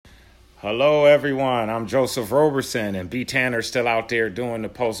Hello, everyone. I'm Joseph Roberson, and B. Tanner's still out there doing the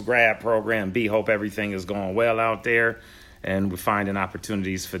post-grad program. B, hope everything is going well out there, and we're finding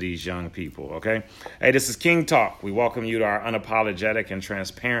opportunities for these young people, okay? Hey, this is King Talk. We welcome you to our unapologetic and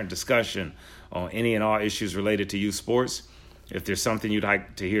transparent discussion on any and all issues related to youth sports. If there's something you'd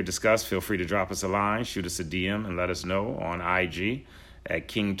like to hear discussed, feel free to drop us a line, shoot us a DM, and let us know on IG at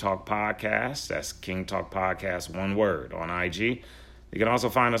King Talk Podcast. That's King Talk Podcast, one word, on IG. You can also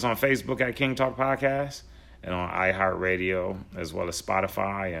find us on Facebook at King Talk Podcast and on iHeartRadio, as well as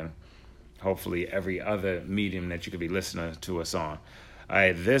Spotify and hopefully every other medium that you could be listening to us on.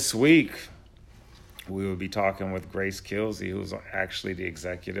 This week, we will be talking with Grace Kilsey, who's actually the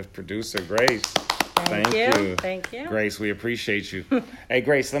executive producer. Grace, thank you. Thank you. Grace, we appreciate you. Hey,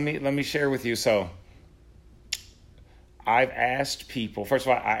 Grace, let me share with you. So I've asked people, first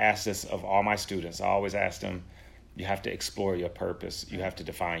of all, I ask this of all my students. I always ask them, you have to explore your purpose. You have to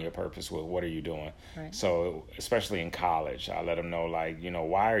define your purpose with what are you doing. Right. So especially in college, I let them know, like,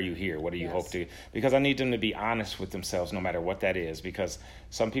 why are you here? What do you hope to? Because I need them to be honest with themselves, no matter what that is. Because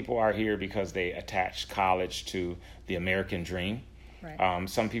some people are here because they attach college to the American dream. Right.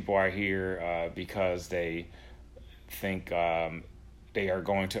 Some people are here because they think they are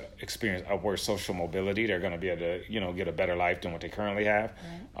going to experience upward social mobility. They're going to be able to, get a better life than what they currently have.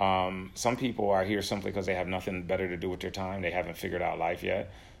 Right. Some people are here simply because they have nothing better to do with their time. They haven't figured out life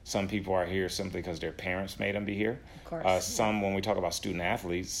yet. Some people are here simply because their parents made them be here. Of course. Some, when we talk about student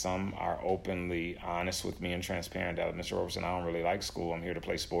athletes, some are openly honest with me and transparent that, Mr. Roberson, I don't really like school. I'm here to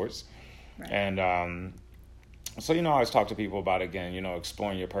play sports. Right. And so, I always talk to people about, again,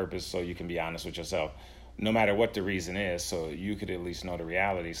 exploring your purpose so you can be honest with yourself, no matter what the reason is, so you could at least know the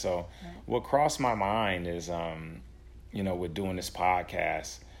reality. So right. What crossed my mind is, with doing this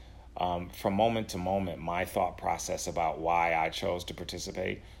podcast, from moment to moment, my thought process about why I chose to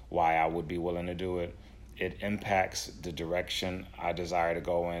participate, why I would be willing to do it, it impacts the direction I desire to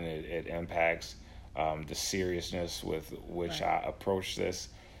go in. It impacts the seriousness with which right. I approach this.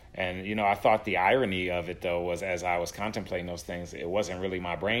 And, I thought the irony of it, though, was as I was contemplating those things, it wasn't really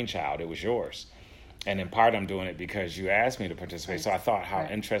my brainchild, it was yours. And in part, I'm doing it because you asked me to participate. So I thought how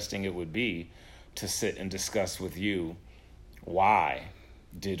right. interesting it would be to sit and discuss with you why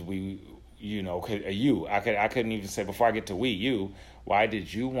did we, I couldn't even say, before I get to you, why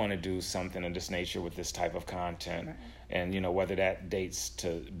did you want to do something of this nature with this type of content? Right. And, whether that dates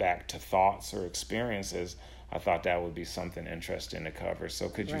back to thoughts or experiences, I thought that would be something interesting to cover. So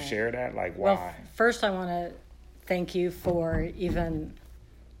could you right. share that? Like, why? Well, first I want to thank you for even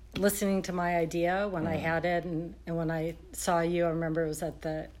listening to my idea when I had it, and when I saw you, I remember it was at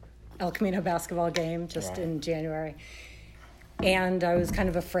the El Camino basketball game just right. in January, and I was kind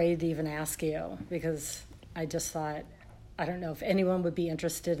of afraid to even ask you because I just thought, I don't know if anyone would be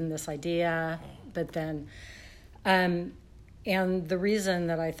interested in this idea, but then, and the reason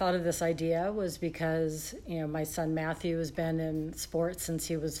that I thought of this idea was because, my son Matthew has been in sports since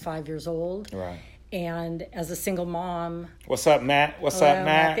he was 5 years old. Right. And as a single mom... What's up, Matt? What's up,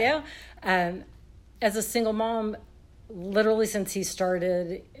 Matt? Matthew. As a single mom, literally since he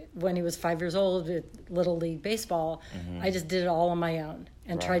started when he was 5 years old at Little League Baseball, mm-hmm. I just did it all on my own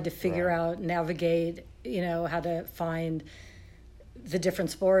and right, tried to figure right. out, navigate, how to find the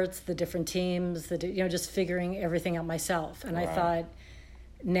different sports, the different teams, just figuring everything out myself. And right. I thought,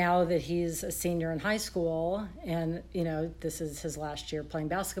 now that he's a senior in high school and, this is his last year playing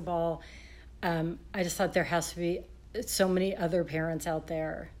basketball, I just thought there has to be so many other parents out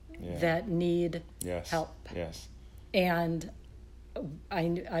there yeah. that need yes. help. Yes. And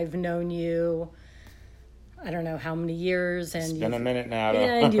I've known you, I don't know how many years. And it's been a minute now.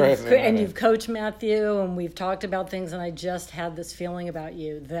 And you've coached Matthew, and we've talked about things, and I just had this feeling about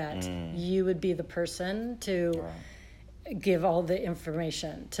you that you would be the person to right. give all the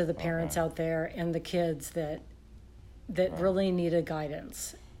information to the parents out there and the kids that right. really need a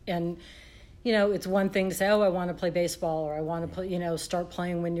guidance. And it's one thing to say, I want to play baseball, or I want to play, start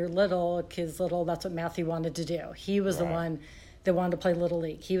playing when you're little, kids little. That's what Matthew wanted to do. He was right. the one that wanted to play Little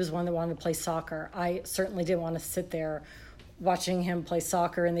League. He was one that wanted to play soccer. I certainly didn't want to sit there watching him play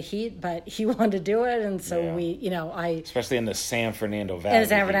soccer in the heat, but he wanted to do it. And so yeah. Especially in the San Fernando Valley. In the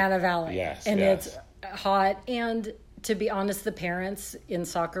San Fernando Valley. Yes, and yes. it's hot. And to be honest, the parents in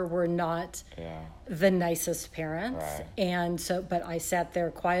soccer were not the nicest parents. Right. And so, but I sat there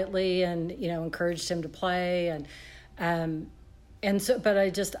quietly and, encouraged him to play. And so, but I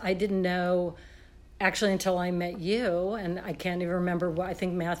didn't know actually until I met you, and I can't even remember what, I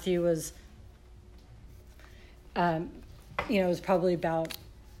think Matthew was, it was probably about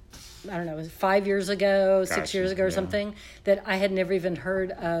I don't know, it was 5 years ago, 6 years ago or yeah. something, that I had never even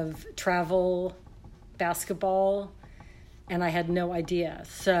heard of travel basketball, and I had no idea.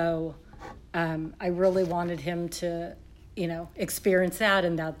 So I really wanted him to, experience that,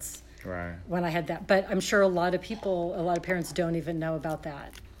 and that's Right. when I had that. But I'm sure a lot of parents don't even know about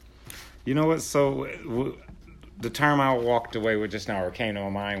that. You know what? So the term I walked away with just now, or came to my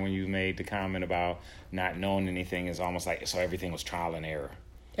mind when you made the comment about not knowing anything, is almost like, so everything was trial and error.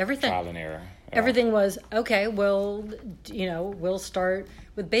 Everything. Trial and error. Everything was, okay, well, we'll start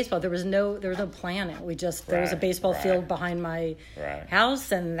with baseball. There was no planning. There was a baseball field behind my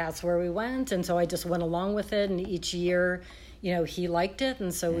house, and that's where we went. And so I just went along with it. And each year, he liked it.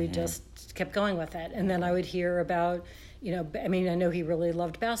 And so we just kept going with it. And then I would hear about, I know he really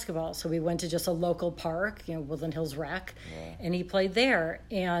loved basketball. So we went to just a local park, Woodland Hills Rec, and he played there.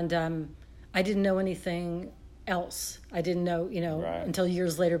 And I didn't know anything else. I didn't know, until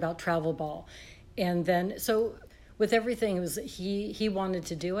years later about travel ball. And then, so with everything, it was, he wanted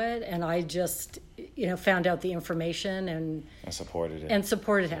to do it, and I just, found out the information and supported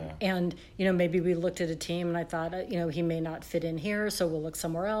him. Yeah. And, maybe we looked at a team and I thought, he may not fit in here, so we'll look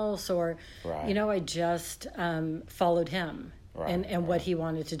somewhere else, or, I just followed him and what he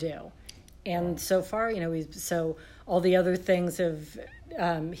wanted to do. And so far, so all the other things have,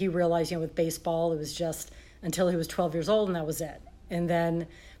 he realized, with baseball, it was just until he was 12 years old, and that was it. And then,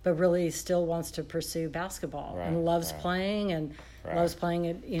 but really still wants to pursue basketball and loves playing, and loves playing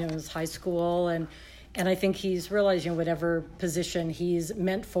at, his high school. And I think he's realized, whatever position he's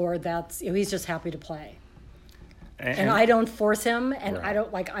meant for, that's, he's just happy to play. And I don't force him, and I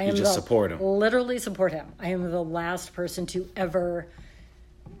don't, I am support him. Literally support him. I am the last person to ever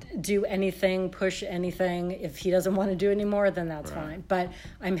do anything, push anything. If he doesn't want to do it anymore, then that's fine. But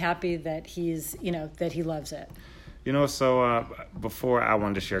I'm happy that he's, that he loves it. So before, I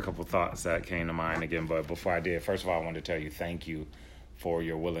wanted to share a couple thoughts that came to mind again, but before I did, first of all, I wanted to tell you thank you for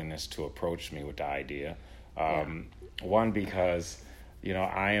your willingness to approach me with the idea. One, because,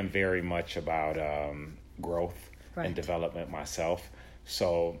 I am very much about growth and development myself.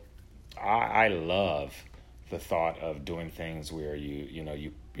 So I love the thought of doing things where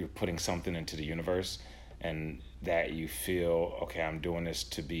you're putting something into the universe, and that you feel, okay, I'm doing this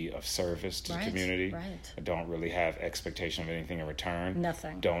to be of service to the community. Right. I don't really have expectation of anything in return.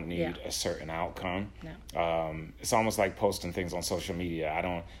 Nothing. Don't need a certain outcome. No. It's almost like posting things on social media.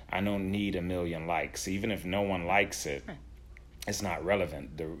 I don't need 1 million likes. Even if no one likes it, it's not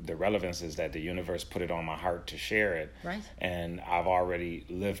relevant. The relevance is that the universe put it on my heart to share it. Right. And I've already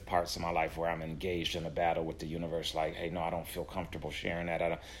lived parts of my life where I'm engaged in a battle with the universe, like, hey, no, I don't feel comfortable sharing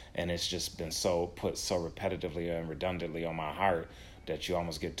that. And it's just been put so repetitively and redundantly on my heart that you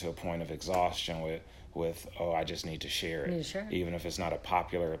almost get to a point of exhaustion with I just need to share it. Even if it's not a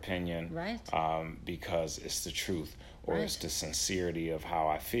popular opinion. Right. Because it's the truth, or it's the sincerity of how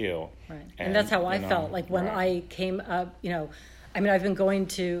I feel. Right. And that's how I felt. Like when I came up, I've been going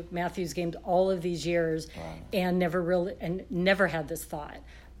to Matthew's games all of these years and never had this thought.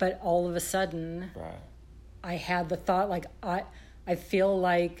 But all of a sudden, I had the thought, like, I feel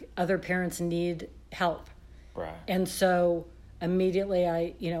like other parents need help. Right. And so immediately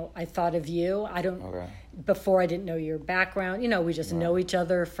I thought of you. Before I didn't know your background. We just know each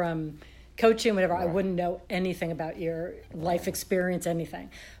other from coaching, whatever. I wouldn't know anything about your life experience, anything.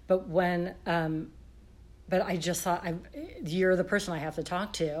 But when, but I just thought, you're the person I have to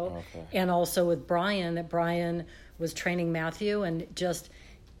talk to. Okay. And also with Brian, that Brian was training Matthew, and just,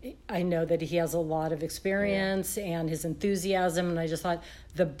 I know that he has a lot of experience and his enthusiasm. And I just thought,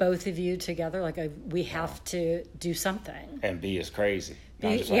 the both of you together, we have to do something. And B is crazy.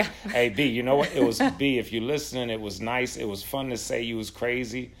 Hey, B, you know what? It was B. If you're listening, it was nice. It was fun to say you was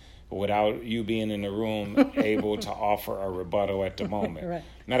crazy without you being in the room able to offer a rebuttal at the moment. Right.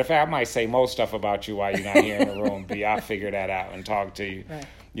 Matter of fact, I might say most stuff about you while you're not here in the room, B. I'll figure that out and talk to you.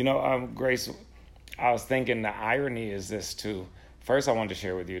 Right. Grace, I was thinking the irony is this too. First, I wanted to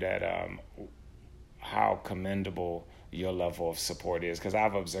share with you that how commendable your level of support is, because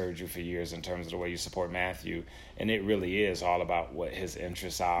I've observed you for years in terms of the way you support Matthew, and it really is all about what his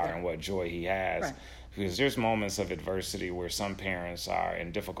interests are and what joy he has. Right. Because there's moments of adversity where some parents are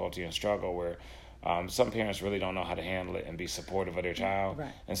in difficulty and struggle, where some parents really don't know how to handle it and be supportive of their child.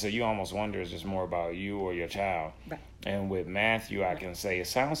 Right. And so you almost wonder, is this more about you or your child? Right. And with Matthew, I can say, it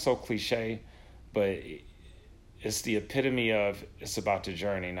sounds so cliche, but it's the epitome of, it's about the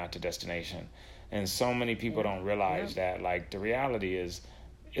journey, not the destination. And so many people don't realize that, the reality is,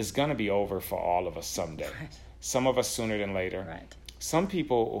 it's going to be over for all of us someday. Right. Some of us sooner than later. Right. Some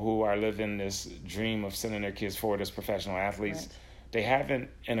people who are living this dream of sending their kids forward as professional athletes they haven't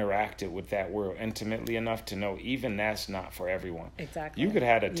interacted with that world intimately enough to know even that's not for everyone. Exactly. You could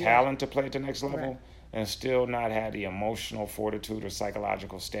have the talent to play at the next level, Right. and still not have the emotional fortitude or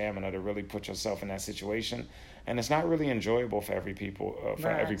psychological stamina to really put yourself in that situation. And it's not really enjoyable for every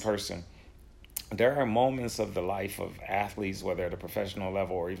person. There are moments of the life of athletes, whether at a professional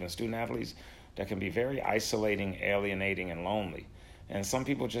level or even student athletes, that can be very isolating, alienating, and lonely. And some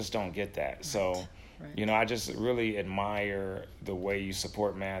people just don't get that. Right. So, I just really admire the way you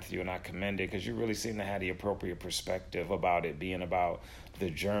support Matthew, and I commend it because you really seem to have the appropriate perspective about it being about the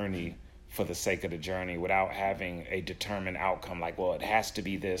journey for the sake of the journey without having a determined outcome like, well, it has to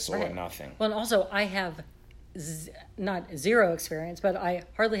be this or nothing. Well, and also I have not zero experience, but I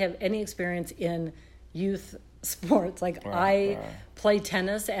hardly have any experience in youth sports. Like I play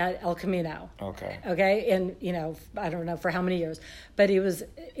tennis at El Camino. Okay. And I don't know for how many years, but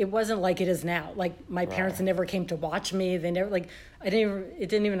it wasn't like it is now. Like my parents never came to watch me. They never it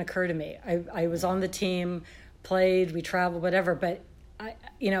didn't even occur to me. I was on the team, played, we traveled, whatever, but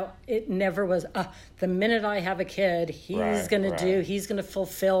it never was, the minute I have a kid, he's going to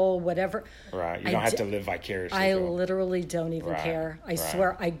fulfill whatever. Right. You don't have to live vicariously. I literally don't even care. I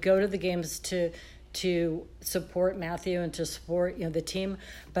swear, I go to the games to support Matthew and to support, the team,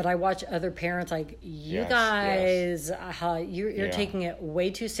 but I watch other parents like, you guys, you're taking it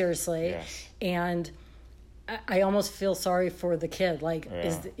way too seriously. Yes. And I almost feel sorry for the kid. Like,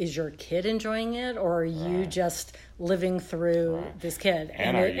 is your kid enjoying it, or are you just living through this kid?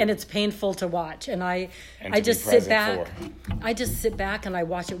 And it's painful to watch. And I just sit back. I just sit back and I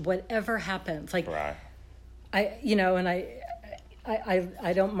watch it. Whatever happens, like I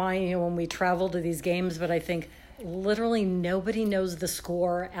don't mind when we travel to these games, but I think literally nobody knows the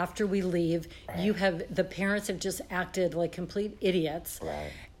score after we leave. The parents have just acted like complete idiots,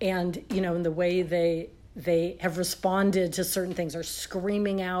 and in the way they have responded to certain things, or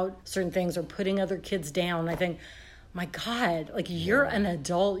screaming out certain things, or putting other kids down. I think, my God, like you're an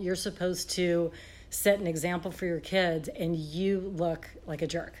adult. You're supposed to set an example for your kids, and you look like a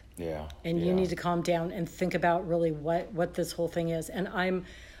jerk. Yeah. And you need to calm down and think about really what this whole thing is. And I'm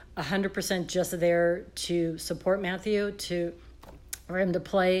 100% just there to support Matthew, for him to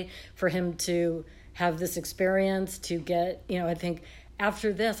play, for him to have this experience, to get, I think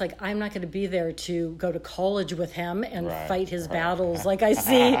after this, like, I'm not going to be there to go to college with him and fight his battles like I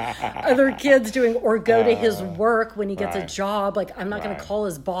see other kids doing, or go to his work when he gets a job. Like, I'm not going to call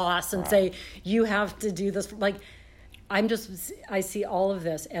his boss and say, you have to do this. Like, I see all of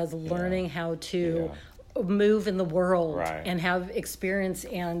this as learning how to move in the world and have experience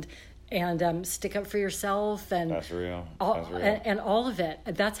and stick up for yourself, and that's real. And all of it.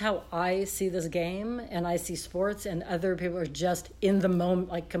 That's how I see this game, and I see sports, and other people are just in the moment,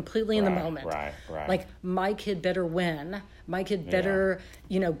 like completely in the moment. Right. Like, my kid better win. My kid better,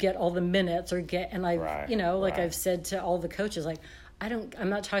 get all the minutes, or get. And I've said to all the coaches, like, I'm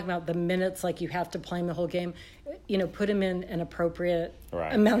not talking about the minutes, like you have to play him the whole game. Put him in an appropriate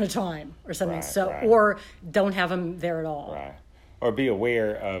amount of time or something. Or don't have him there at all. Right. Or be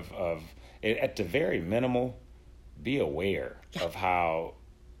aware of at the very minimal, be aware of how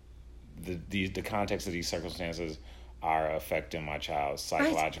the context of these circumstances are affecting my child's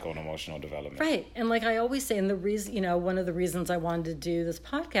psychological and emotional development. Right. And like I always say, and the reason, one of the reasons I wanted to do this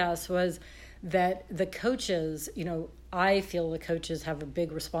podcast was that the coaches, I feel the coaches have a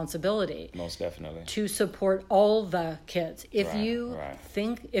big responsibility. Most definitely. To support all the kids. If you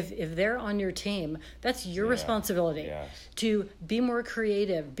think, if they're on your team, that's your responsibility. Yes. To be more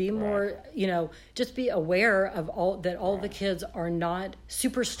creative, be more, just be aware of all the kids are not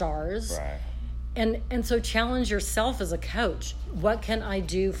superstars. Right. And so challenge yourself as a coach. What can I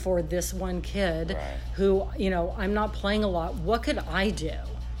do for this one kid who, I'm not playing a lot? What could I do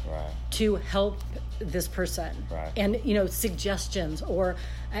to help this person? And suggestions, or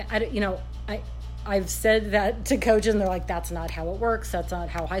I've said that to coaches, and they're like, that's not how it works, that's not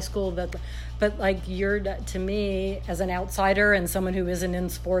how high school, but like, you're, to me, as an outsider and someone who isn't in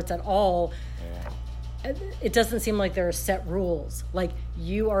sports at all, it doesn't seem like there are set rules. Like,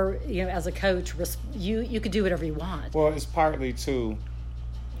 you are, as a coach, you could do whatever you want. Well, it's partly too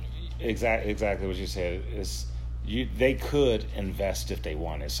exactly what you said. They could invest if they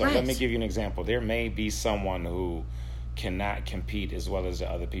wanted. So let me give you an example. There may be someone who cannot compete as well as the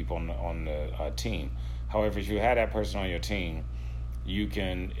other people on the team. However, if you have that person on your team, you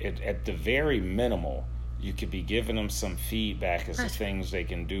can, at the very minimal, you could be giving them some feedback as to things they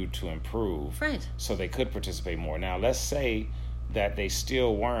can do to improve, so they could participate more. Now, let's say that they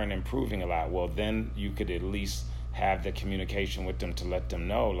still weren't improving a lot. Well, then you could at least have the communication with them to let them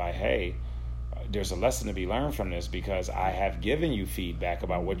know, like, hey, there's a lesson to be learned from this, because I have given you feedback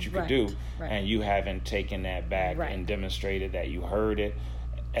about what you could do, and you haven't taken that back and demonstrated that you heard it,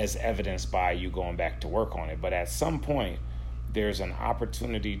 as evidenced by you going back to work on it. But at some point, there's an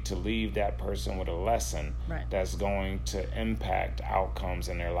opportunity to leave that person with a lesson that's going to impact outcomes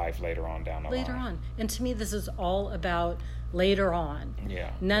in their life later on down the line. Later on. And to me, this is all about later on.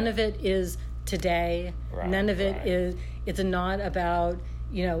 Yeah. None of it is today. None of it is, it's not about,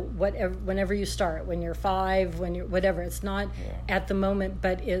 you know, whatever, whenever you start, when you're 5, when you're whatever. It's not at the moment,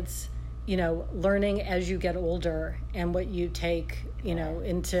 but it's, you know, learning as you get older and what you take, you know,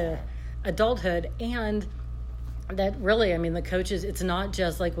 into adulthood. And that really, I mean, the coaches, it's not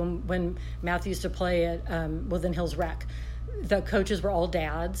just like when Matthew used to play at Woodland Hills Rec, the coaches were all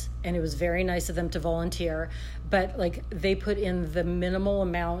dads, and it was very nice of them to volunteer, but like they put in the minimal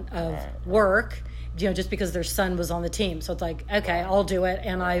amount of work, you know, just because their son was on the team. So it's like, okay, I'll do it.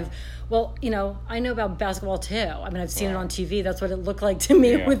 And well, you know, I know about basketball too. I mean, I've seen it on TV. That's what it looked like to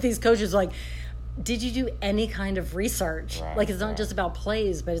me with these coaches. Like, did you do any kind of research? Like, it's not just about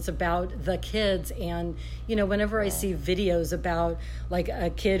plays, but it's about the kids. And, you know, whenever I see videos about like a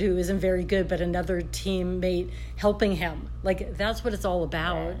kid who isn't very good, but another teammate helping him, like that's what it's all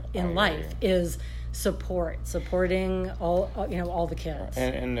about in life, is supporting all, you know, all the kids.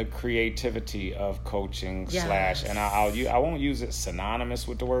 And the creativity of coaching slash, and I won't use it synonymous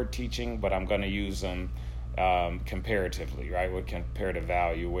with the word teaching, but I'm going to use them comparatively, right, with comparative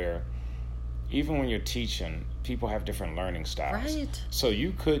value, where even when you're teaching, people have different learning styles. Right. So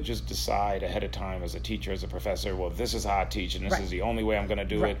you could just decide ahead of time as a teacher, as a professor, well, this is how I teach, and this is the only way I'm going to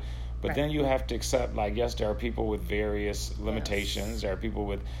do it. But then you have to accept, like, yes, there are people with various limitations. Yes. There are people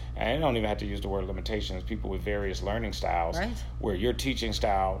with, and I don't even have to use the word limitations, people with various learning styles, where your teaching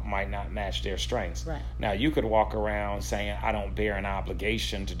style might not match their strengths. Right. Now, you could walk around saying, I don't bear an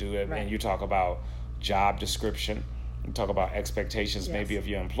obligation to do it, and you talk about job description, you talk about expectations maybe of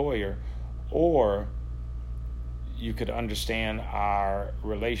your employer, or you could understand our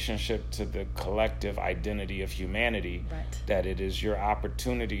relationship to the collective identity of humanity, that it is your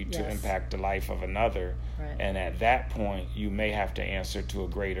opportunity to impact the life of another. And at that point, you may have to answer to a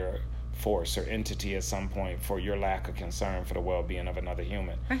greater force or entity at some point for your lack of concern for the well-being of another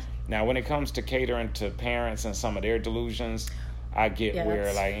human. Now, when it comes to catering to parents and some of their delusions, I get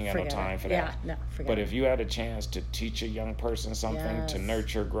where, like, ain't got no time for that. But if you had a chance to teach a young person something, to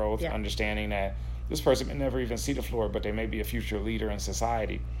nurture growth, understanding that this person may never even see the floor, but they may be a future leader in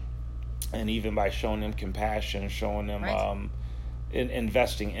society, and even by showing them compassion, showing them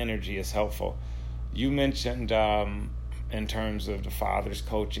investing energy is helpful. You mentioned in terms of the fathers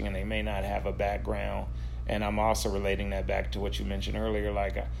coaching, and they may not have a background, and I'm also relating that back to what you mentioned earlier,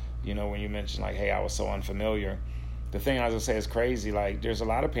 like, you know, when you mentioned, like, hey, I was so unfamiliar. The thing I was going to say is crazy. Like, there's a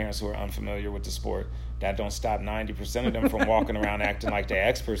lot of parents who are unfamiliar with the sport. That don't stop 90% of them from walking around acting like they're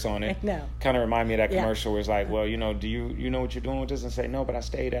experts on it. No. Kind of remind me of that commercial where it's like, well, you know, do you know what you're doing with this? And say, no, but I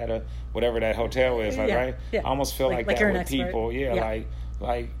stayed at a whatever that hotel is, like, right? I almost feel like that with expert. People.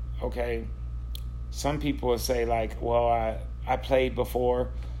 Like, okay, some people will say, like, well, I played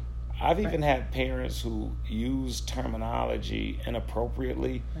before. I've even had parents who use terminology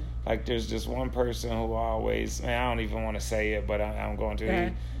inappropriately. Like, there's this one person who always, and I don't even want to say it, but I'm going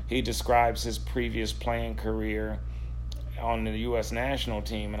to. He describes his previous playing career on the U.S. national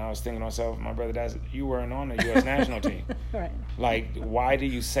team, and I was thinking to myself, my brother, you weren't on the U.S. national team. Like, why do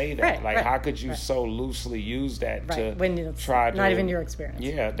you say that? How could you so loosely use that to when it's try to... Not even your experience.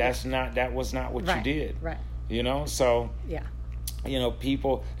 Yeah, that was not what you did. You know, so... You know,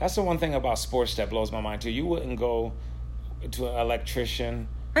 people, that's the one thing about sports that blows my mind too. You wouldn't go to an electrician,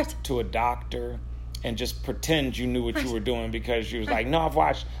 to a doctor, and just pretend you knew what you were doing because you was like, no,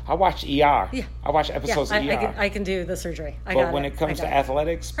 I watched ER. I watched episodes of ER. I can do the surgery. But when it comes to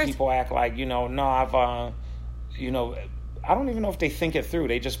athletics, people act like, you know, no, I've, you know, I don't even know if they think it through.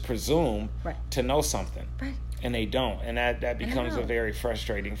 They just presume to know something. And they don't, and that becomes a very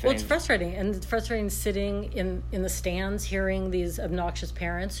frustrating thing. Well, it's frustrating, and it's frustrating sitting in the stands hearing these obnoxious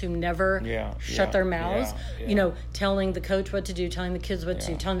parents who never shut their mouths, you know, telling the coach what to do, telling the kids what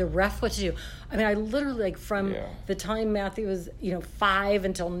to do, telling the ref what to do. I mean, I literally, like, from the time Matthew was, you know, 5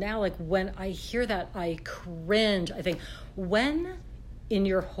 until now, like, when I hear that, I cringe. I think, when in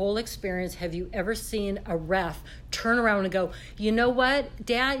your whole experience have you ever seen a ref turn around and go, you know what,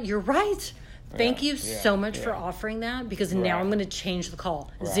 Dad, you're right. Thank you so much for offering that, because now I'm going to change the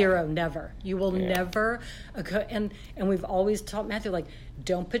call. Zero, never. You will never. And we've always taught Matthew, like,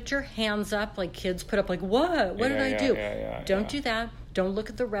 don't put your hands up like kids put up, like, what? What did I do? Don't do that. Don't look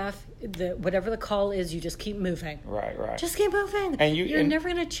at the ref. Whatever the call is, you just keep moving. Right. Just keep moving. And you're never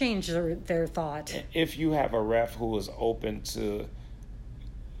going to change their thought. If you have a ref who is open to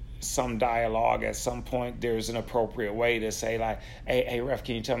some dialogue at some point, there's an appropriate way to say, like, hey, ref,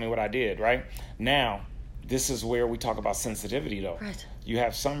 can you tell me what I did, right? Now, this is where we talk about sensitivity, though. Right. You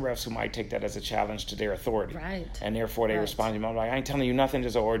have some refs who might take that as a challenge to their authority. Right. And therefore they respond to you like, I ain't telling you nothing,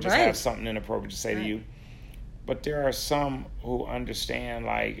 or just have something inappropriate to say to you. But there are some who understand,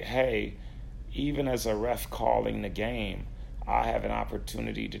 like, hey, even as a ref calling the game, I have an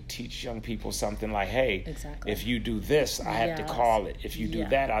opportunity to teach young people something like, hey, if you do this, I have to call it. If you do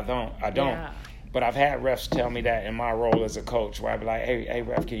that, I don't. Yeah. But I've had refs tell me that in my role as a coach, where I'd be like, hey,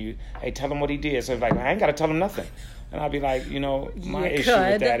 ref, tell him what he did. So he's like, I ain't got to tell him nothing. And I'd be like, my issue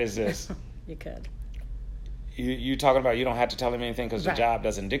with that is this. You could. You talking about you don't have to tell him anything because the job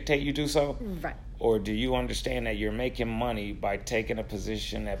doesn't dictate you do so? Right. Or do you understand that you're making money by taking a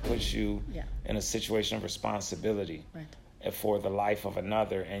position that puts you in a situation of responsibility for the life of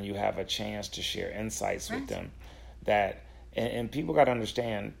another, and you have a chance to share insights with them that, and people got to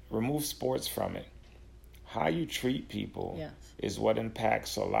understand, remove sports from it. How you treat people is what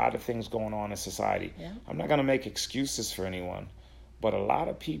impacts a lot of things going on in society. Yeah. I'm not going to make excuses for anyone, but a lot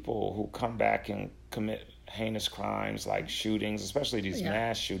of people who come back and commit heinous crimes like shootings, especially these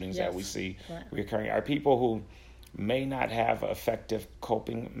mass shootings that we see reoccurring, are people who may not have effective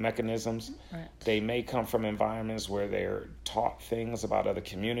coping mechanisms. Right. They may come from environments where they're taught things about other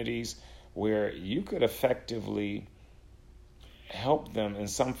communities where you could effectively help them in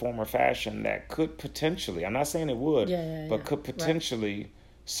some form or fashion that could potentially, I'm not saying it would, but could potentially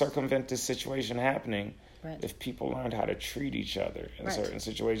circumvent this situation happening if people learned how to treat each other in certain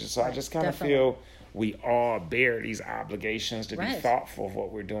situations. So I just kind of feel we all bear these obligations to be thoughtful of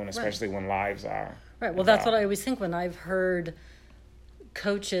what we're doing, especially when lives are. Right. Well, that's what I always think when I've heard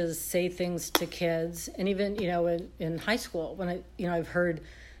coaches say things to kids, and even, in high school, when I've heard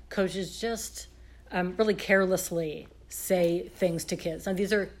coaches just really carelessly say things to kids. Now,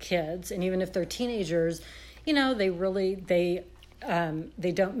 these are kids, and even if they're teenagers, they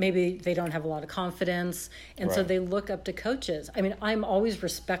don't have a lot of confidence, and so they look up to coaches. I mean, I'm always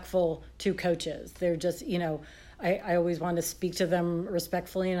respectful to coaches. They're just, I always want to speak to them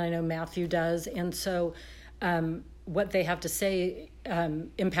respectfully, and I know Matthew does. And so what they have to say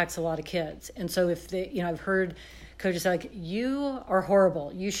impacts a lot of kids. And so if they, I've heard coaches say, like, you are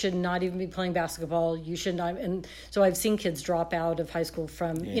horrible. You should not even be playing basketball. You should not. And so I've seen kids drop out of high school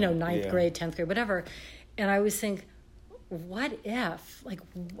from, ninth grade, 10th grade, whatever. And I always think, what if, like,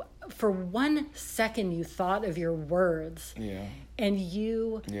 for 1 second you thought of your words and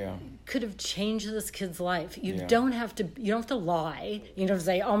you could have changed this kid's life. You don't have to lie. You don't have to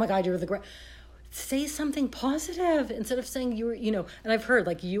say, oh my God, you were the great. Say something positive instead of saying you were, and I've heard,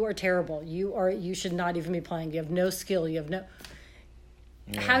 like, you are terrible. You should not even be playing. You have no skill. You have no.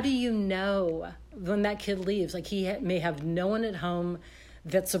 How do you know when that kid leaves? Like, he may have no one at home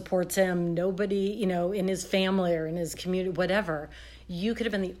that supports him, nobody, in his family or in his community, whatever. You could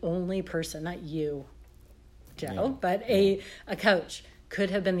have been the only person, not you, Joe, but a coach could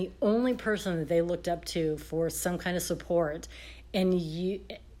have been the only person that they looked up to for some kind of support, and you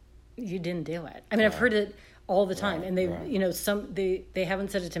didn't do it. I mean, I've heard it all the time, and they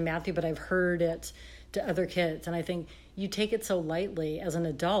haven't said it to Matthew, but I've heard it to other kids, and I think you take it so lightly as an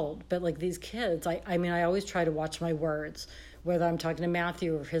adult, but like these kids, I mean, I always try to watch my words, whether I'm talking to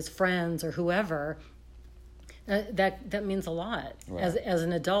Matthew or his friends or whoever. That means a lot. As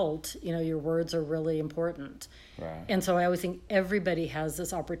an adult, your words are really important. And so I always think everybody has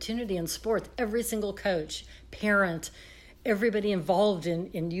this opportunity in sports. Every single coach, parent, everybody involved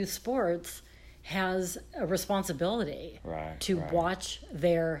in youth sports has a responsibility to watch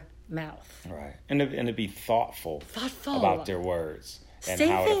their mouth. And to be thoughtful about their words. And Same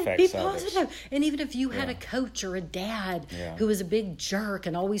how thing, it affects be positive. Others. And even if you had a coach or a dad who was a big jerk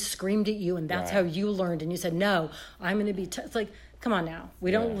and always screamed at you, and that's how you learned, and you said, no, I'm going to be it's like, come on now.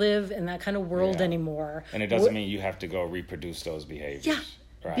 We don't live in that kind of world anymore. And it doesn't mean you have to go reproduce those behaviors.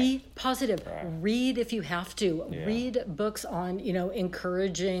 Be positive. Read if you have to. Read books on,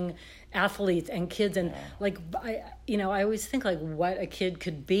 encouraging athletes and kids. And I always think, like, what a kid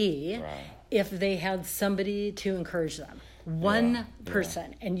could be if they had somebody to encourage them. One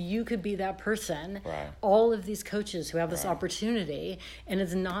person, and you could be that person. Right. All of these coaches who have this opportunity, and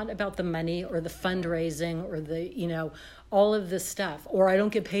it's not about the money or the fundraising or the, all of this stuff, or I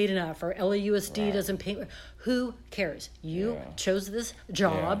don't get paid enough, or LAUSD doesn't pay. Who cares? You chose this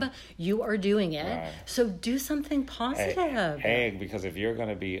job. You are doing it. Right. So do something positive. Because if you're going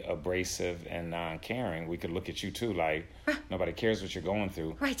to be abrasive and non-caring, we could look at you too like nobody cares what you're going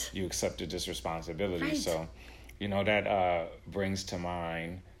through. Right. You accepted this responsibility. Right. So, that brings to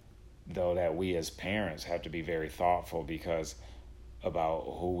mind, though, that we as parents have to be very thoughtful about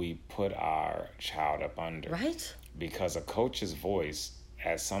who we put our child up under. Right. Because a coach's voice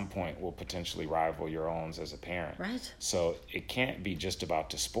at some point will potentially rival your own as a parent. Right. So it can't be just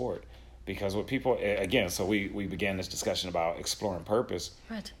about the sport. Because what people, again, so we began this discussion about exploring purpose.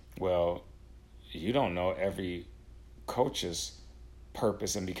 Right. Well, you don't know every coach's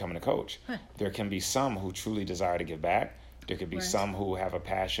purpose in becoming a coach. Right. There can be some who truly desire to give back. There could be some who have a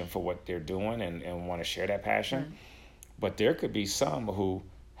passion for what they're doing and want to share that passion. Right. But there could be some who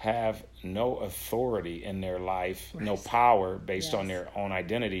have no authority in their life, no power based on their own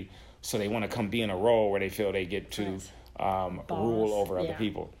identity. So they want to come be in a role where they feel they get to rule over other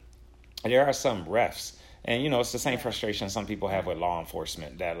people. And there are some refs. And, it's the same frustration some people have with law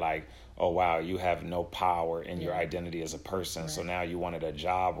enforcement that like, oh, wow, you have no power in your identity as a person. So now you wanted a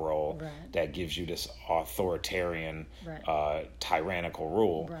job role that gives you this authoritarian, tyrannical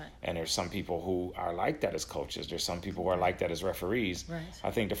rule. Right. And there's some people who are like that as coaches. There's some people who are like that as referees. Right. I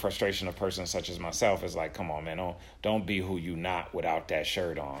think the frustration of a person such as myself is like, come on, man, don't be who you not without that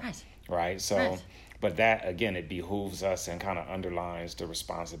shirt on. Right. So... But that, again, it behooves us and kind of underlines the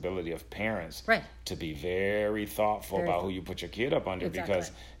responsibility of parents to be very thoughtful about who you put your kid up under, because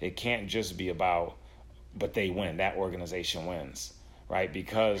it can't just be about, but they win, that organization wins, right?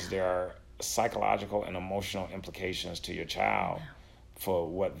 Because there are psychological and emotional implications to your child for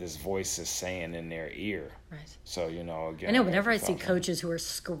what this voice is saying in their ear. Right. So, again. I know whenever I see coaches who are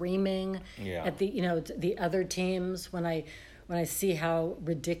screaming at the other teams, when I see how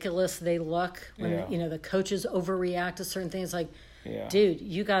ridiculous they look, when the coaches overreact to certain things, like, dude,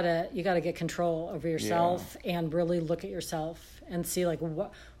 you gotta get control over yourself and really look at yourself and see like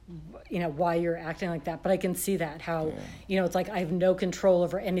what, why you're acting like that. But I can see that how it's like I have no control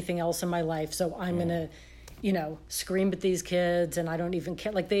over anything else in my life, so I'm gonna scream at these kids, and I don't even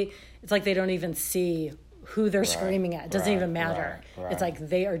care. Like it's like they don't even see who they're screaming at. It doesn't even matter. It's like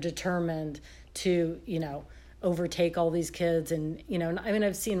they are determined to overtake all these kids. And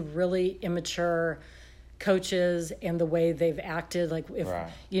I've seen really immature coaches and the way they've acted, like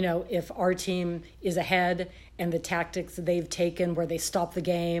if our team is ahead and the tactics they've taken where they stop the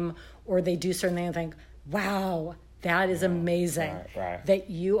game or they do certain things, I think, wow, that is amazing. That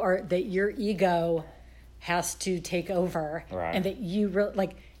your ego has to take over, and that you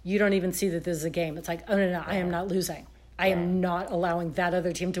don't even see that this is a game. It's like, oh no, I am not losing. I am not allowing that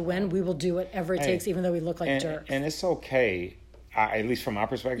other team to win. We will do whatever it takes, even though we look like jerks. And it's okay, at least from my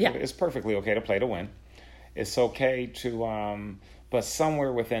perspective, it's perfectly okay to play to win. It's okay to, but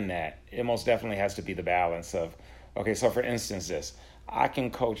somewhere within that, it most definitely has to be the balance of, okay, so for instance, I can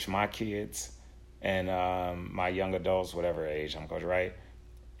coach my kids and my young adults, whatever age I'm coaching, right?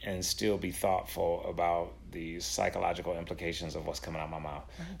 And still be thoughtful about the psychological implications of what's coming out of my mouth.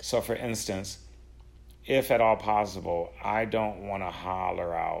 Right. So for instance, if at all possible, I don't want to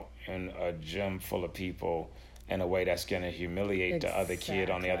holler out in a gym full of people in a way that's going to humiliate the other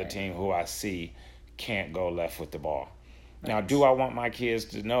kid on the other team who I see can't go left with the ball. Now, do I want my kids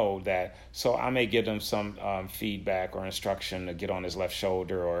to know that? So I may give them some feedback or instruction to get on his left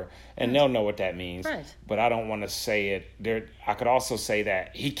shoulder, and they'll know what that means. Right. But I don't want to say it. I could also say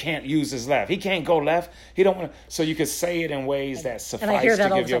that he can't use his left. He can't go left. He don't want to. So you could say it in ways that suffice and I hear that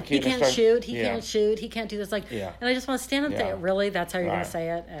to all give your kid instruction. He can't shoot. He can't do this. And I just want to stand up there. Really? That's how you're going to say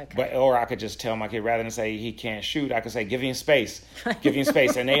it? Okay. Or I could just tell my kid, rather than say he can't shoot, I could say give him space. Give him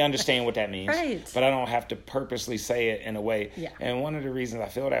space. And they understand what that means. Right. But I don't have to purposely say it in a way. Yeah. And one of the reasons I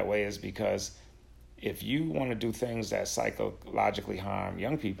feel that way is because if you want to do things that psychologically harm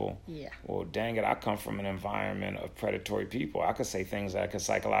young people, well, dang it, I come from an environment of predatory people. I could say things that could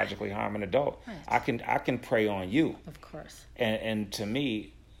psychologically harm an adult. Right. I can prey on you. Of course. And to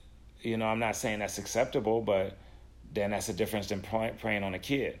me, I'm not saying that's acceptable, but then that's a difference than preying on a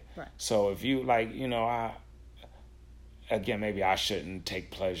kid. Right. So if you again, maybe I shouldn't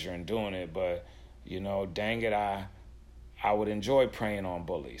take pleasure in doing it, but dang it, I would enjoy preying on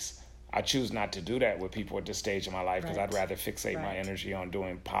bullies. I choose not to do that with people at this stage of my life because I'd rather fixate my energy on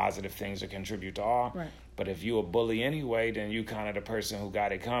doing positive things that contribute to all. Right. But if you a bully anyway, then you kind of the person who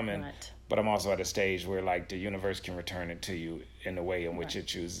got it coming. Right. But I'm also at a stage where like the universe can return it to you in the way in which it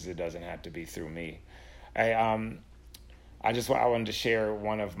chooses. It doesn't have to be through me. I wanted to share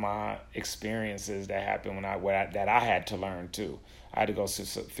one of my experiences that happened that I had to learn too. I had to go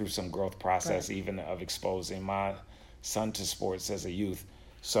through some growth process, even of exposing my son to sports as a youth.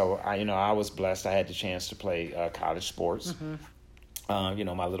 So I was blessed. I had the chance to play college sports.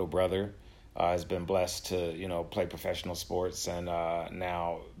 Mm-hmm. My little brother has been blessed to play professional sports and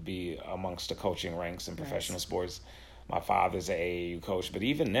now be amongst the coaching ranks in professional sports. My father's an AAU coach, but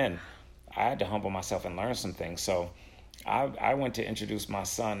even then, I had to humble myself and learn some things. So I went to introduce my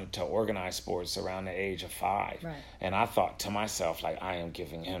son to organized sports around the age of 5. Right. And I thought to myself, like, I am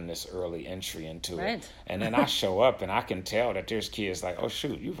giving him this early entry into it. And then I show up and I can tell that there's kids like, oh,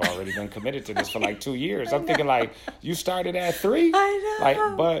 shoot, you've already been committed to this for like 2 years. I'm thinking like, you started at 3? I know.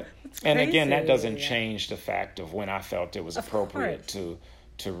 Like, but, and again, that doesn't change the fact of when I felt it was appropriate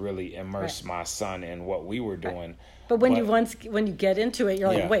to really immerse my son in what we were doing. Right. But when you get into it, you're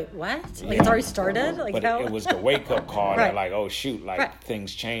like, wait, what? Like it's already started? Like but it was the wake-up call that like, oh, shoot, like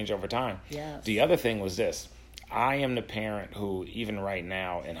things change over time. Yes. The other thing was this. I am the parent who, even right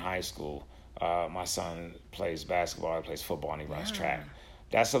now in high school, my son plays basketball, he plays football, and he runs track.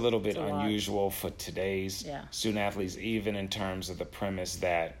 That's a little bit unusual for today's student athletes, even in terms of the premise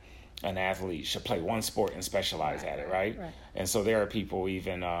that an athlete should play one sport and specialize at it, right? And so there are people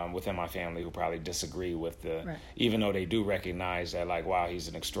even within my family who probably disagree with even though they do recognize that, like, wow, he's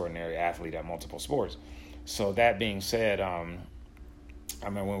an extraordinary athlete at multiple sports. So that being said, I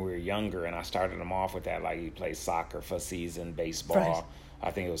remember when we were younger and I started him off with that, like he played soccer for a season, baseball. Right. I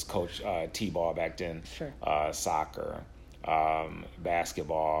think it was Coach T-ball back then. Sure. Soccer,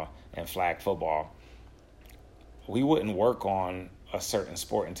 basketball, and flag football. We wouldn't work on a certain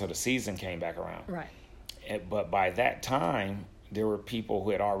sport until the season came back around. Right. But by that time, there were people who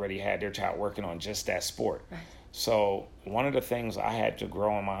had already had their child working on just that sport. Right. So one of the things I had to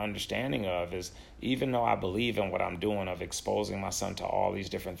grow in my understanding of is, even though I believe in what I'm doing of exposing my son to all these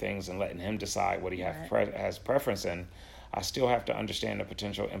different things and letting him decide what he has preference in, I still have to understand the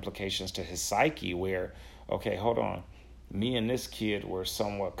potential implications to his psyche where, okay, hold on, me and this kid were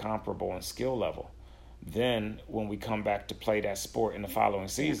somewhat comparable in skill level. Then when we come back to play that sport in the following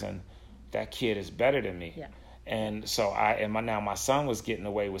season, that kid is better than me. Yeah. And so my son was getting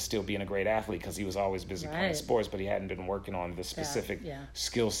away with still being a great athlete because he was always busy playing sports, but he hadn't been working on the specific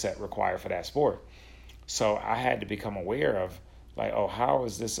skill set required for that sport. So I had to become aware of, like, oh, how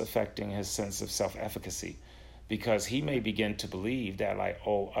is this affecting his sense of self-efficacy? Because he may begin to believe that, like,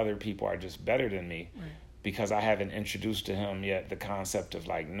 oh, other people are just better than me. Right. Because I haven't introduced to him yet the concept of,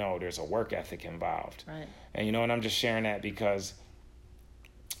 like, no, there's a work ethic involved. Right. And, and I'm just sharing that because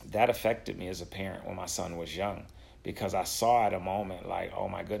that affected me as a parent when my son was young. Because I saw at a moment, like, oh,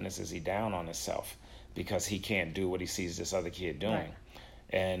 my goodness, is he down on himself? Because he can't do what he sees this other kid doing. Right.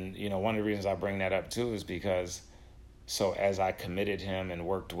 And, one of the reasons I bring that up, too, is because so as I committed him and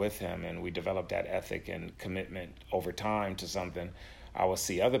worked with him and we developed that ethic and commitment over time to something, I would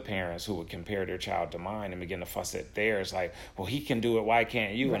see other parents who would compare their child to mine and begin to fuss at theirs, like, well, he can do it, why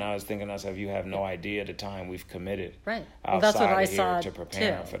can't you? Right. And I was thinking to myself, you have no idea the time we've committed that's what I saw to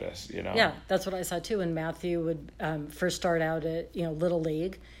prepare for this, Yeah, that's what I saw too. And Matthew would first start out at, Little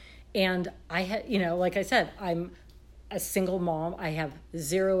League. And I had, like I said, I'm a single mom. I have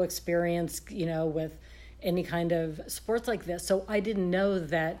zero experience, with any kind of sports like this. So I didn't know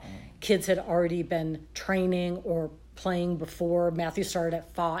that kids had already been training or playing before. Matthew started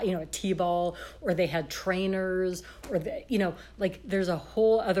at 5, at T-ball, or they had trainers, or there's a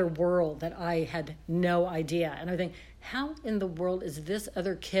whole other world that I had no idea. And I think, how in the world is this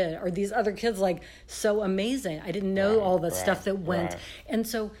other kid, or these other kids, like, so amazing? I didn't know all the stuff that went. And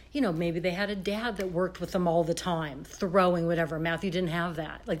so, maybe they had a dad that worked with them all the time, throwing, whatever. Matthew didn't have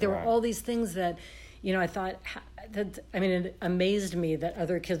that. Like, there were all these things that, I thought, it amazed me that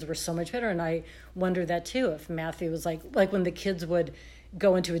other kids were so much better. And I wonder that too, if Matthew was like when the kids would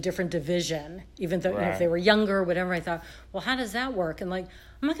go into a different division, even though if they were younger or whatever, I thought, well, how does that work? And like,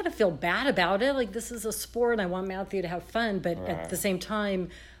 I'm not going to feel bad about it. Like, this is a sport and I want Matthew to have fun. But at the same time,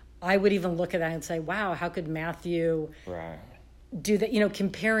 I would even look at that and say, wow, how could Matthew do that?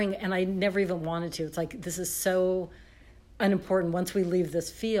 Comparing, and I never even wanted to. It's like, this is so unimportant. Once we leave this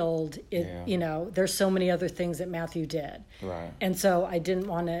field, there's so many other things that Matthew did. Right. And so I didn't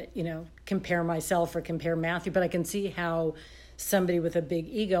want to, compare myself or compare Matthew, but I can see how somebody with a big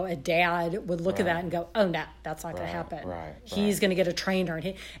ego, a dad, would look at that and go, oh, no, that's not going to happen. He's going to get a trainer.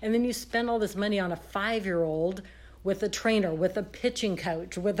 And then you spend all this money on a 5-year-old with a trainer, with a pitching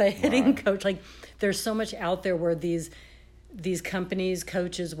coach, with a hitting coach. Like, there's so much out there where these companies,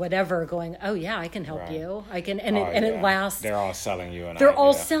 coaches, whatever, going, oh yeah, I can help you. I can, it lasts. They're all selling you. They're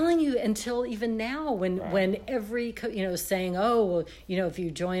all selling you until even now, when every saying, oh, well, if you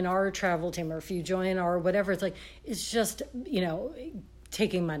join our travel team or if you join our whatever, it's just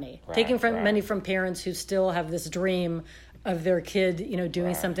taking money, money from parents who still have this dream of their kid,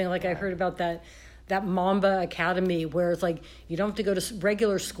 doing something. Like I heard about that Mamba Academy, where it's like, you don't have to go to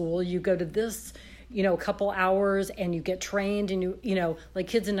regular school, you go to this, a couple hours and you get trained, and you like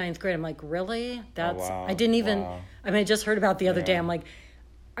kids in 9th grade. I'm like, really? That's, I didn't even, I just heard about the other day. I'm like,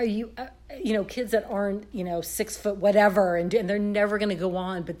 are you, kids that aren't, 6 foot whatever, and they're never going to go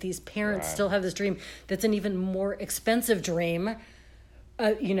on, but these parents still have this dream that's an even more expensive dream,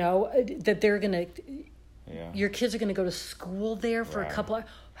 that they're going to, your kids are going to go to school there for a couple of,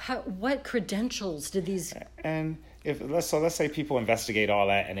 what credentials did these? And let's say people investigate all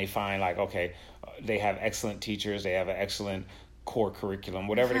that and they find like, okay, they have excellent teachers, they have an excellent core curriculum,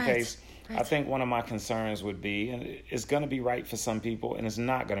 whatever the case. I think one of my concerns would be, and it's going to be right for some people and it's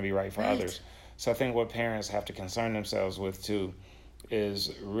not going to be right for others. So I think what parents have to concern themselves with too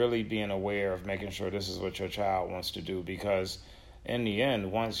is really being aware of making sure this is what your child wants to do, because in the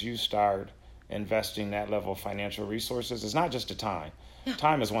end, once you start investing that level of financial resources, it's not just the time.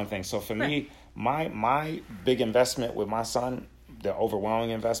 Time is one thing. So for me, my big investment with my son, the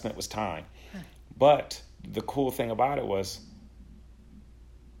overwhelming investment was time. But the cool thing about it was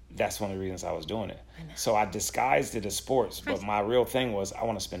that's one of the reasons I was doing it. So I disguised it as sports, but my real thing was I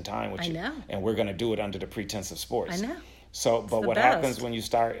want to spend time with you. And we're going to do it under the pretense of sports. So, but what happens when you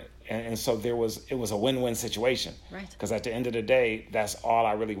start, and so it was a win-win situation. Because at the end of the day, that's all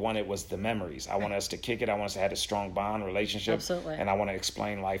I really wanted was the memories. I want us to kick it. I want us to have a strong bond relationship. And I want to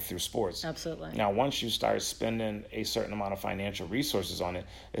explain life through sports. Now, once you start spending a certain amount of financial resources on it,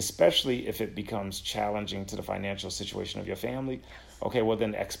 especially if it becomes challenging to the financial situation of your family, okay, well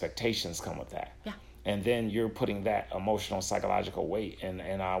then expectations come with that. And then you're putting that emotional, psychological weight,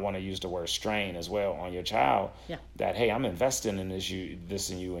 and I want to use the word strain as well on your child. That, hey, I'm investing in this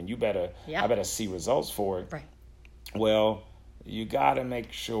in you, and you better, I better see results for it. Well, you got to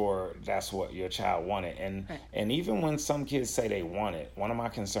make sure that's what your child wanted. And even when some kids say they want it, one of my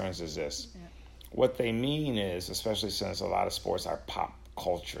concerns is this. What they mean is, especially since a lot of sports are pop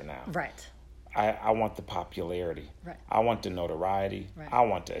culture now. I want the popularity. I want the notoriety. I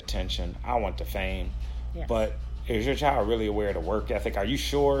want the attention. I want the fame. But is your child really aware of the work ethic? Are you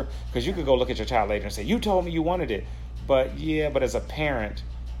sure? Because you could go look at your child later and say, you told me you wanted it. But as a parent,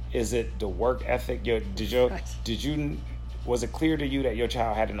 is it the work ethic? Was it clear to you that your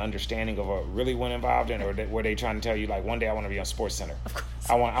child had an understanding of what really went involved in, or were they trying to tell you, like, one day I want to be on Sports Center? Of course.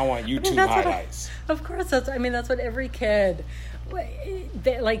 I want YouTube highlights. Of course, that's what every kid.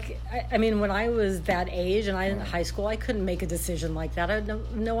 When I was that age and I in high school, I couldn't make a decision like that. I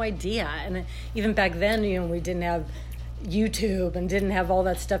had no idea. And even back then, we didn't have YouTube and didn't have all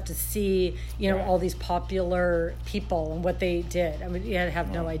that stuff to see, all these popular people and what they did. You had to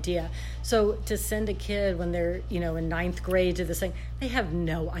have no idea. So to send a kid when they're, in 9th grade to this thing, they have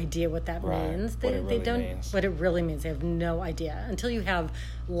no idea what that means. They don't what it really means. They have no idea until you have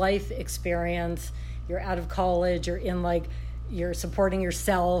life experience. You're out of college. You're in you're supporting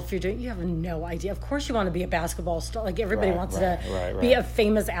yourself. You have no idea. Of course you want to be a basketball star. Like everybody wants to be a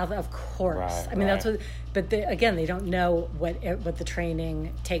famous athlete. Of course. That's what, but they don't know what the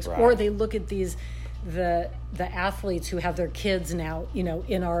training takes. Or they look at the athletes who have their kids now,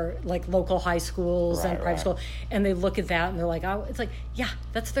 in our local high schools and private school. And they look at that and they're like, oh, it's like, yeah,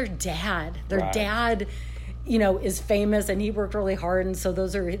 that's their dad. Their dad, is famous and he worked really hard. And so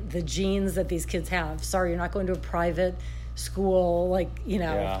those are the genes that these kids have. Sorry, you're not going to a private school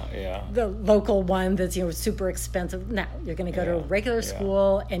the local one that's super expensive. No, you're going to go to a regular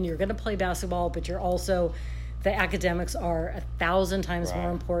school and you're going to play basketball, but you're also, the academics are 1,000 times more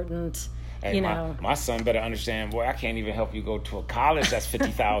important. Hey, my son better understand, boy, I can't even help you go to a college that's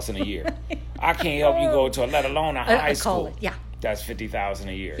 $50,000 a year. I can't help you go to let alone a high school. That's $50,000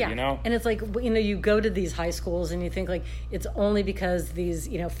 a year, And it's like, you go to these high schools and you think it's only because these,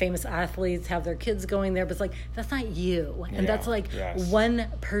 famous athletes have their kids going there, but it's that's not you. And that's one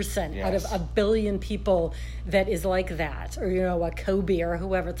person out of 1 billion people that is like that, or, a Kobe or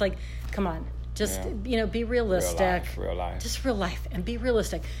whoever. It's come on. Just, be realistic. Real life. Just real life, and be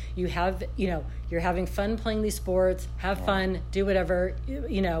realistic. You have, you're having fun playing these sports. Have fun. Do whatever.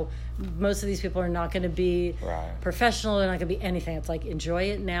 Most of these people are not going to be professional. They're not going to be anything. It's like, enjoy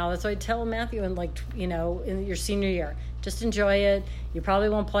it now. That's what I tell Matthew in in your senior year. Just enjoy it. You probably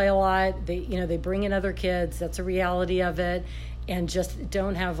won't play a lot. They bring in other kids. That's a reality of it. And just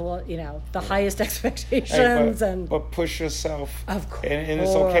don't have, the highest expectations. But push yourself. Of course. And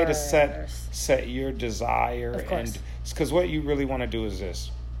it's okay to set your desire. Of course. Because what you really want to do is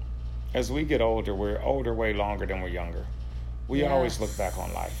this. As we get older, we're older way longer than we're younger. We always look back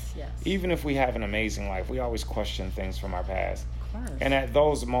on life. Yes. Even if we have an amazing life, we always question things from our past. Of course. And at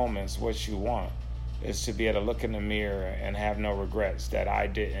those moments, what you want is to be able to look in the mirror and have no regrets that I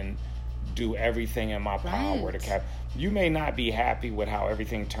didn't do everything in my power to You may not be happy with how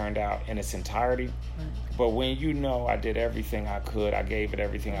everything turned out in its entirety, but when I did everything I could, I gave it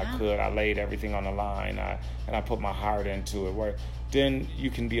everything I could, I laid everything on the line, and I put my heart into it, then you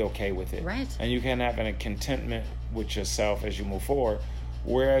can be okay with it. Right. And you can have a contentment with yourself as you move forward.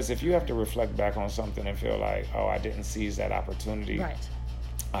 Whereas if you have to reflect back on something and feel like, oh, I didn't seize that opportunity, right,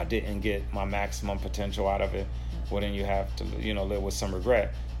 I didn't get my maximum potential out of it, well, then you have to, live with some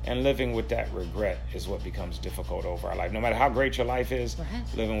regret. And living with that regret is what becomes difficult over our life. No matter how great your life is,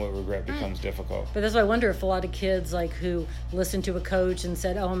 living with regret becomes difficult. But that's why I wonder if a lot of kids who listened to a coach and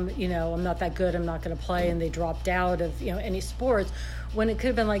said, "Oh, I'm not that good. I'm not going to play," and they dropped out of any sports, when it could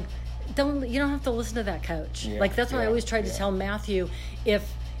have been like, you don't have to listen to that coach. Yeah, That's why I always tried to tell Matthew,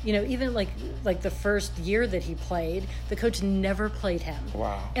 if even like the first year that he played, the coach never played him.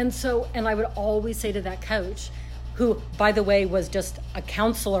 Wow. And I would always say to that coach, who, by the way, was just a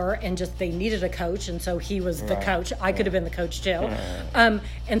counselor, and just they needed a coach, and so he was the coach. I could have been the coach too.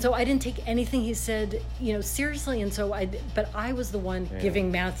 And so I didn't take anything he said, seriously. And so I was the one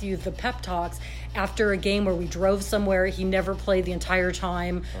giving Matthew the pep talks after a game where we drove somewhere. He never played the entire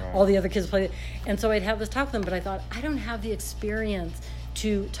time. All the other kids played. And so I'd have this talk with him, but I thought, I don't have the experience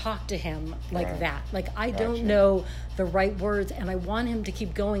to talk to him like that. I don't know the right words, and I want him to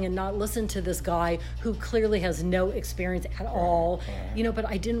keep going and not listen to this guy who clearly has no experience at all. But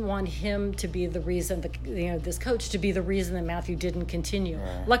I didn't want him to be the reason, this coach to be the reason that Matthew didn't continue.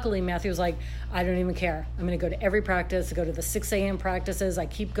 Luckily, Matthew was like, I don't even care. I'm going to go to every practice, go to the 6 a.m. practices. I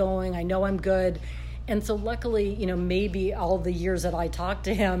keep going. I know I'm good. And so luckily, maybe all the years that I talked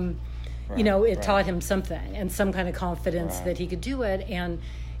to him, it taught him something and some kind of confidence that he could do it. And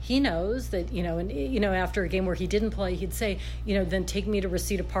he knows that, after a game where he didn't play, he'd say, then take me to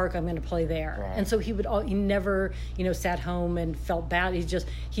Reseda Park. I'm going to play there. And so he never, sat home and felt bad.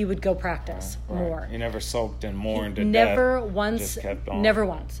 He would go practice more. He never sulked and mourned to never death. Once, never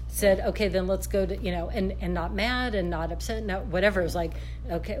once said, okay, then let's go to, and not mad and not upset. No, whatever. It was like,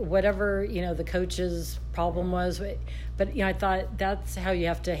 okay, whatever, the coach's problem was. But, I thought that's how you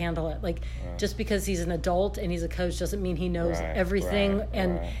have to handle it. Just because he's an adult and he's a coach doesn't mean he knows everything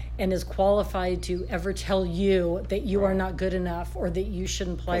and is qualified to ever tell you that you are not good enough or that you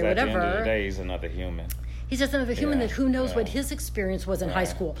shouldn't play, whatever. At the end of the day, he's another human. He's just another human that who knows what his experience was in high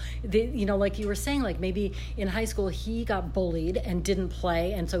school. Like you were saying, maybe in high school he got bullied and didn't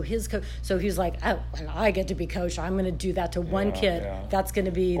play, and so so he's like, oh, when I get to be coach, I'm going to do that to one kid. That's going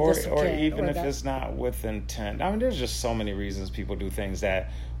to be this kid. Or even if it's not with intent. I mean, there's just so many reasons people do things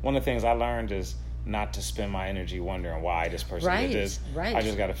that. One of the things I learned is not to spend my energy wondering why this person did this. Right. I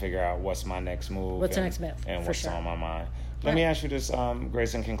just got to figure out what's my next move. What's the next move? And what's on my mind. Let me ask you this,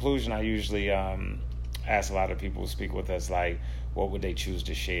 Grace. In conclusion, I usually ask a lot of people who speak with us, what would they choose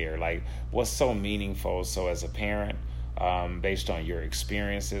to share? What's so meaningful? So as a parent, based on your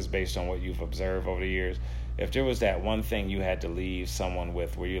experiences, based on what you've observed over the years, if there was that one thing you had to leave someone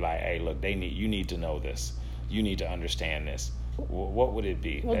with where you're like, hey, look, you need to know this. You need to understand this. What would it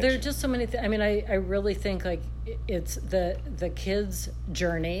be? Well, there are just so many things. I mean, I really think it's the kids'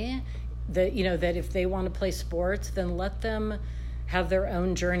 journey that, that if they want to play sports, then let them have their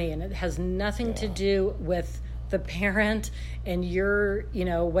own journey. And it has nothing to do with the parent and your,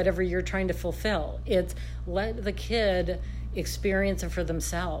 whatever you're trying to fulfill. It's let the kid experience it for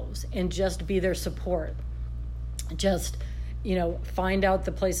themselves and just be their support. Just find out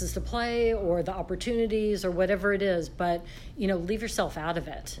the places to play or the opportunities or whatever it is, but, leave yourself out of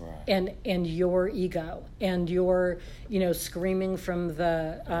it and your ego and your, screaming from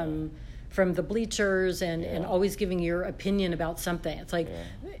the bleachers and always giving your opinion about something. It's like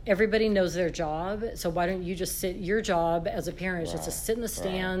everybody knows their job, so why don't you just sit your job as a parent is just to sit in the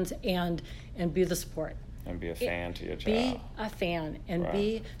stands and be the support. And be a fan to your child. Be a fan and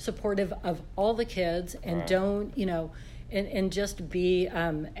be supportive of all the kids and don't, and just be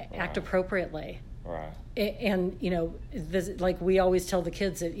act appropriately. Right. And this, like we always tell the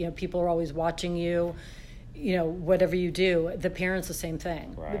kids that people are always watching you. Whatever you do, the parents the same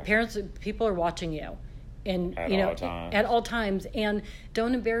thing. Right. People are watching you, and at all times, and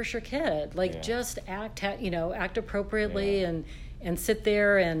don't embarrass your kid. Like just act appropriately, and sit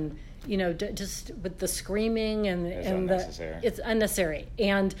there and just with the screaming it's and unnecessary. It's unnecessary.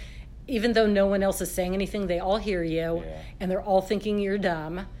 And even though no one else is saying anything, they all hear you, and they're all thinking you're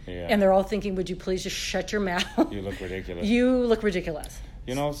dumb, and they're all thinking, would you please just shut your mouth? You look ridiculous. You look ridiculous.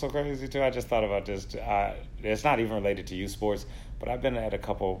 It's so crazy too. I just thought about this. It's not even related to youth sports, but I've been at a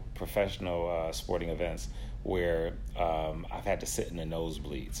couple professional sporting events where I've had to sit in the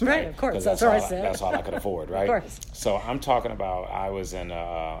nosebleeds. Right, of course. That's what I said. That's all I could afford, right? Of course. So I'm talking about, I was in,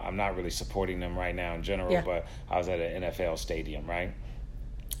 I'm not really supporting them right now in general, but I was at an NFL stadium, right?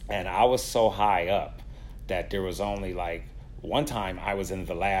 And I was so high up that there was only like, one time I was in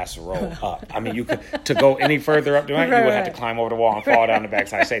the last row up. I mean, you could, to go any further up, right, you would have to climb over the wall and fall down the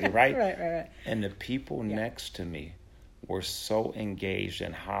backside stadium, right? Right. And the people next to me were so engaged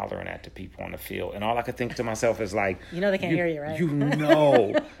and hollering at the people on the field. And all I could think to myself is like... they can't hear you, right?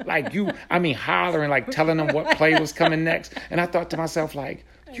 Like hollering, like telling them what play was coming next. And I thought to myself, like,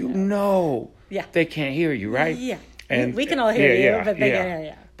 they can't hear you, right? Yeah. And we can all hear you, but they can't hear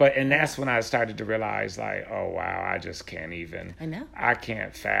you. And that's when I started to realize, like, oh, wow, I just can't even... I know. I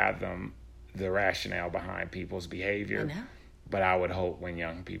can't fathom the rationale behind people's behavior. I know. But I would hope when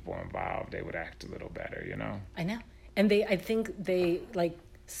young people are involved, they would act a little better, I know. And I think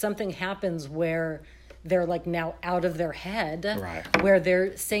something happens where they're like now out of their head. Right. Where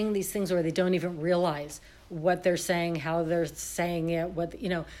they're saying these things where they don't even realize what they're saying, how they're saying it, but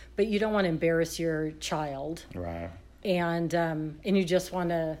you don't want to embarrass your child. Right. And you just want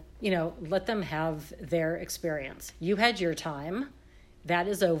to, let them have their experience. You had your time. That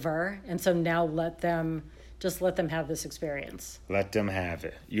is over. And so now let them have this experience. Let them have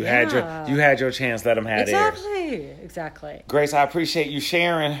it. You had your chance. Let them have theirs. Exactly. Grace, I appreciate you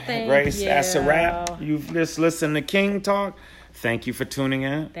sharing. Thank Grace, you. That's a wrap. You've just listened to King Talk. Thank you for tuning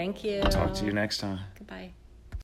in. Thank you. Talk to you next time.